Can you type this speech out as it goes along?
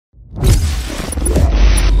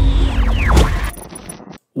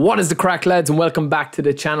What is the crack, lads, and welcome back to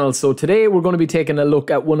the channel. So today we're going to be taking a look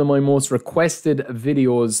at one of my most requested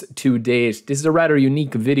videos to date. This is a rather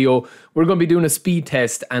unique video. We're going to be doing a speed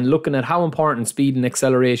test and looking at how important speed and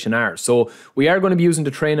acceleration are. So we are going to be using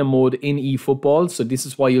the training mode in eFootball. So this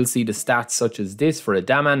is why you'll see the stats such as this for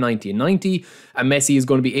Adama 90 and 90, and Messi is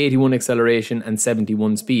going to be 81 acceleration and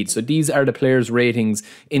 71 speed. So these are the players' ratings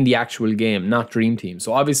in the actual game, not Dream Team.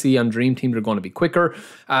 So obviously on Dream Team they're going to be quicker.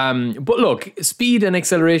 But look, speed and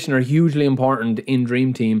acceleration are hugely important in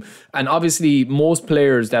Dream Team, and obviously most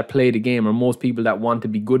players that play the game, or most people that want to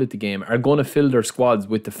be good at the game, are going to fill their squads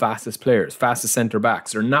with the fastest players, fastest centre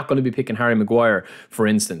backs. They're not going to be picking Harry Maguire, for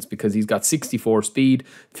instance, because he's got 64 speed,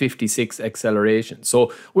 56 acceleration.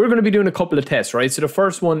 So we're going to be doing a couple of tests, right? So the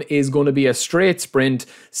first one is going to be a straight sprint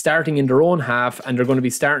starting in their own half, and they're going to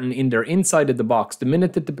be starting in their inside of the box. The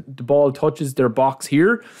minute that the ball touches their box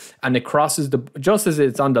here and it crosses just as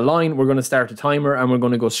it's on the line, we're going to start the timer and we're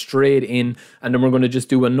going to go straight in, and then we're going to just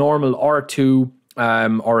do a normal R2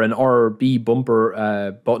 or an RB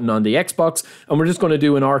bumper button on the Xbox, and we're just going to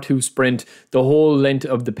do an R2 sprint the whole length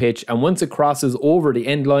of the pitch, and once it crosses over the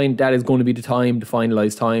end line, that is going to be the time, the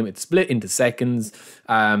finalized time. It's split into seconds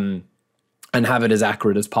and have it as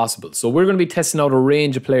accurate as possible. So we're going to be testing out a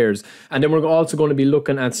range of players, and then we're also going to be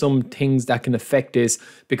looking at some things that can affect this,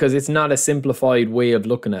 because it's not a simplified way of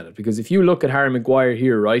looking at it. Because if you look at Harry Maguire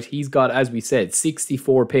here, right, he's got, as we said,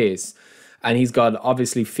 64 pace, and he's got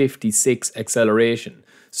obviously 56 acceleration.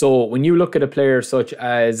 So when you look at a player such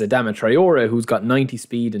as Adama Traore, who's got 90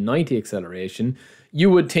 speed and 90 acceleration, you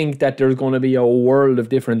would think that there's going to be a world of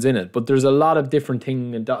difference in it, but there's a lot of different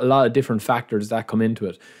things and a lot of different factors that come into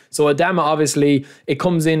it. So Adama, obviously, it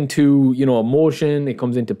comes into, you know, motion, it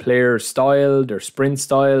comes into player style, their sprint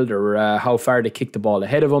style, their how far they kick the ball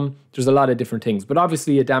ahead of them. There's a lot of different things, but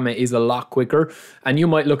obviously Adama is a lot quicker, and you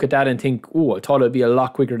might look at that and think, oh, I thought it'd be a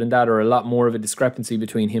lot quicker than that, or a lot more of a discrepancy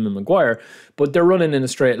between him and Maguire, but they're running in a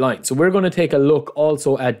straight line. So we're going to take a look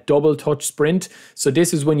also at double touch sprint. So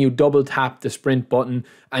this is when you double tap the sprint button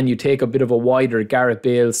and you take a bit of a wider Gareth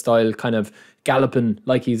Bale style kind of galloping,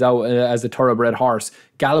 like he's out as a thoroughbred horse,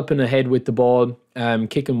 galloping ahead with the ball,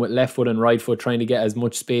 kicking with left foot and right foot, trying to get as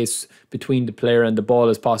much space between the player and the ball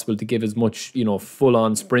as possible to give as much, you know,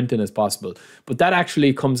 full-on sprinting as possible. But that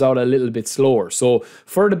actually comes out a little bit slower. So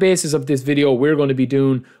for the basis of this video, we're going to be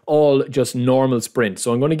doing all just normal sprint.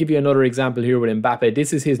 So I'm going to give you another example here with Mbappe.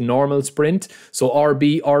 This is his normal sprint. So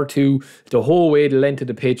RB, R2, the whole way the length of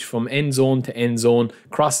the pitch from end zone to end zone,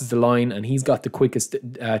 crosses the line, and he's got the quickest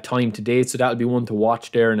time to date. So that'll be one to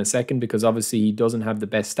watch there in a second, because obviously he doesn't have the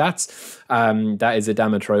best stats. That is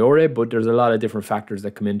Adama Traore, but there's a lot of different factors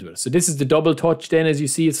that come into it. So this is the double touch then. As you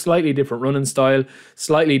see, it's slightly different running style,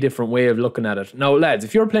 slightly different way of looking at it. Now, lads,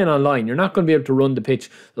 if you're playing online, you're not going to be able to run the pitch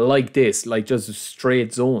like this, like just a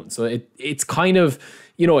straight zone. So it's kind of,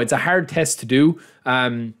 you know, it's a hard test to do.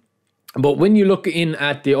 But when you look in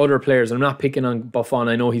at the other players, I'm not picking on Buffon,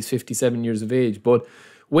 I know he's 57 years of age, but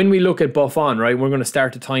when we look at Buffon, right, we're going to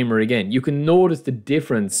start the timer again. You can notice the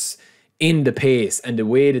difference in the pace and the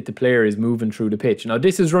way that the player is moving through the pitch. Now,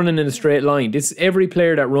 this is running in a straight line. Every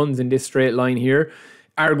player that runs in this straight line here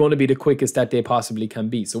are going to be the quickest that they possibly can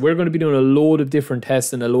be. So we're going to be doing a load of different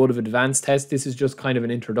tests and a load of advanced tests. This is just kind of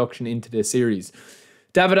an introduction into the series.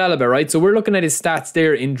 David Alaba, right? So we're looking at his stats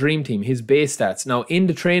there in Dream Team, his base stats. Now, in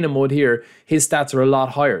the training mode here, his stats are a lot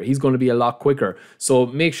higher. He's going to be a lot quicker. So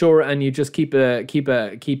make sure and you just keep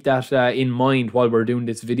that in mind while we're doing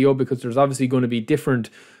this video, because there's obviously going to be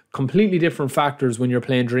completely different factors when you're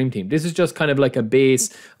playing Dream Team. This is just kind of like a base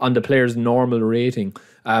on the player's normal rating.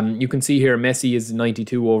 You can see here Messi is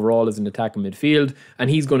 92 overall as an attacking midfield, and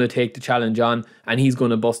he's going to take the challenge on, and he's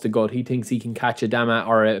going to bust a gut. He thinks he can catch Adama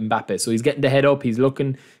or Mbappe. So he's getting the head up, he's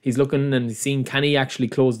looking and he's seeing, can he actually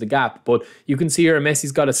close the gap? But you can see here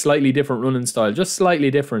Messi's got a slightly different running style, just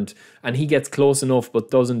slightly different, and he gets close enough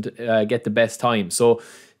but doesn't get the best time. So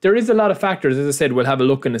there is a lot of factors. As I said, we'll have a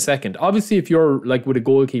look in a second. Obviously, if you're like with a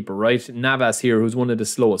goalkeeper, right? Navas here, who's one of the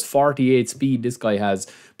slowest, 48 speed this guy has.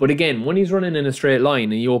 But again, when he's running in a straight line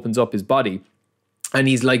and he opens up his body, and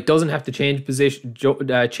he's like, doesn't have to change position,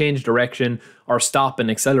 change direction or stop and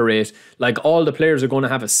accelerate, like all the players are going to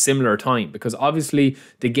have a similar time, because obviously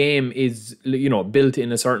the game is, you know, built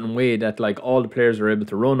in a certain way that like all the players are able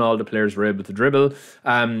to run, all the players are able to dribble.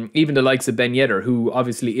 Even the likes of Ben Yedder, who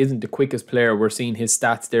obviously isn't the quickest player, we're seeing his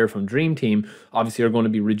stats there from Dream Team, obviously are going to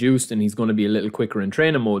be reduced, and he's going to be a little quicker in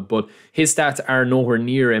training mode, but his stats are nowhere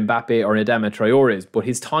near Mbappe or Adama Traore's, but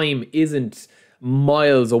his time isn't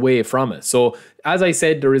miles away from it. So as I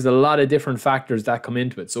said, there is a lot of different factors that come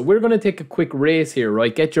into it. So we're going to take a quick race here,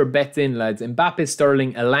 right? Get your bets in, lads. Mbappe,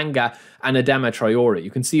 Sterling, Elanga, and Adama Traore. You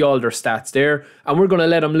can see all their stats there, and we're going to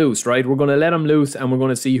let them loose, right? We're going to let them loose, and we're going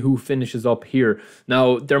to see who finishes up here.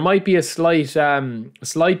 Now, there might be a slight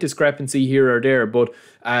discrepancy here or there, but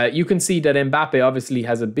you can see that Mbappe obviously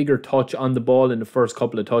has a bigger touch on the ball in the first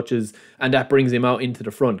couple of touches, and that brings him out into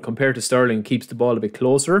the front, compared to Sterling, keeps the ball a bit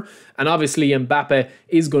closer. And obviously Mbappe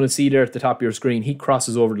is going to see there at the top of your screen, he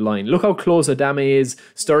crosses over the line. Look how close Adama is.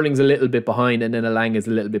 Sterling's a little bit behind, and then Elanga is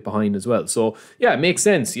a little bit behind as well. So yeah, it makes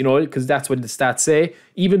sense, you know, because that's what the stats say.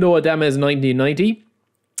 Even though Adama is 1990,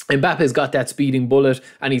 Mbappe's got that speeding bullet,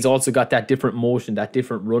 and he's also got that different motion, that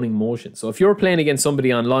different running motion. So if you're playing against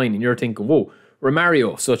somebody online and you're thinking, whoa,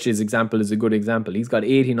 Romario, such as example, is a good example. He's got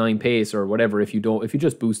 89 pace or whatever. If you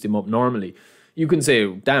just boost him up normally, you can say,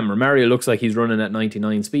 damn, Romario looks like he's running at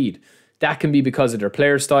 99 speed. That can be because of their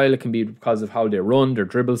player style. It can be because of how they run, their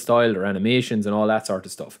dribble style, their animations, and all that sort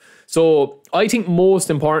of stuff. So I think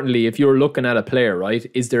most importantly, if you're looking at a player, right,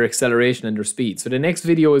 is their acceleration and their speed. So the next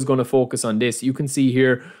video is going to focus on this. You can see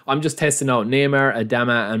here, I'm just testing out Neymar,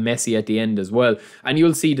 Adama, and Messi at the end as well. And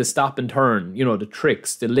you'll see the stop and turn, you know, the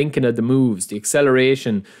tricks, the linking of the moves, the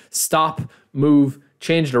acceleration, stop, move,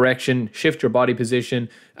 change direction, shift your body position,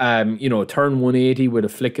 you know, turn 180 with a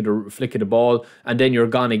flick of the ball, and then you're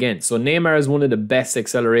gone again. So Neymar is one of the best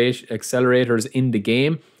accelerators in the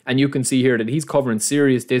game. And you can see here that he's covering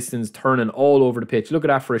serious distance, turning all over the pitch. Look at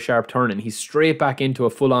that for a sharp turn, and he's straight back into a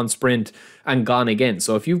full-on sprint and gone again.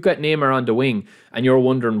 So if you've got Neymar on the wing and you're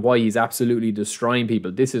wondering why he's absolutely destroying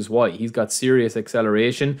people, this is why. He's got serious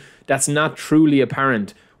acceleration that's not truly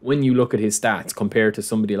apparent when you look at his stats compared to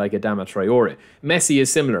somebody like Adama Traore. Messi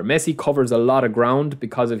is similar. Messi covers a lot of ground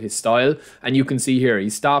because of his style, and you can see here, he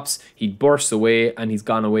stops, he bursts away, and he's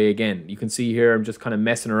gone away again. You can see here, I'm just kind of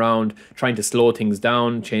messing around, trying to slow things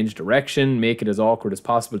down, change direction, make it as awkward as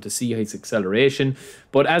possible to see his acceleration.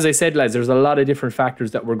 But as I said, lads, there's a lot of different factors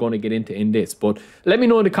that we're going to get into in this. But let me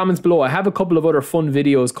know in the comments below. I have a couple of other fun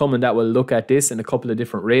videos coming that will look at this in a couple of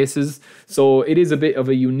different races. So it is a bit of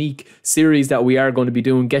a unique series that we are going to be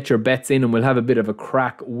doing. Get your bets in and we'll have a bit of a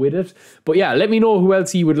crack with it. But yeah, let me know who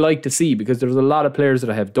else you would like to see, because there's a lot of players that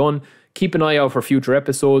I have done. Keep an eye out for future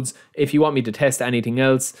episodes. If you want me to test anything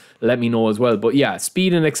else, let me know as well. But yeah,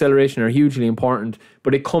 speed and acceleration are hugely important,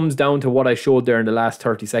 but it comes down to what I showed there in the last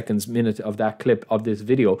 30 seconds, minute of that clip of this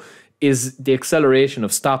video, is the acceleration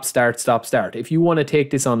of stop, start, stop, start. If you want to take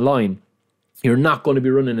this online, you're not going to be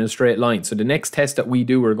running in a straight line. So the next test that we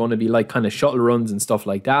do are going to be like kind of shuttle runs and stuff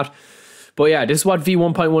like that. But yeah, this is what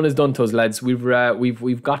V1.1 has done to us, lads. We've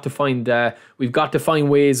got to find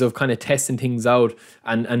ways of kind of testing things out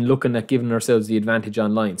and looking at giving ourselves the advantage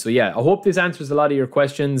online. So yeah, I hope this answers a lot of your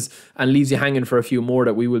questions and leaves you hanging for a few more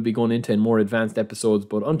that we will be going into in more advanced episodes.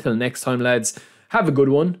 But until next time, lads, have a good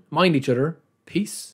one. Mind each other. Peace.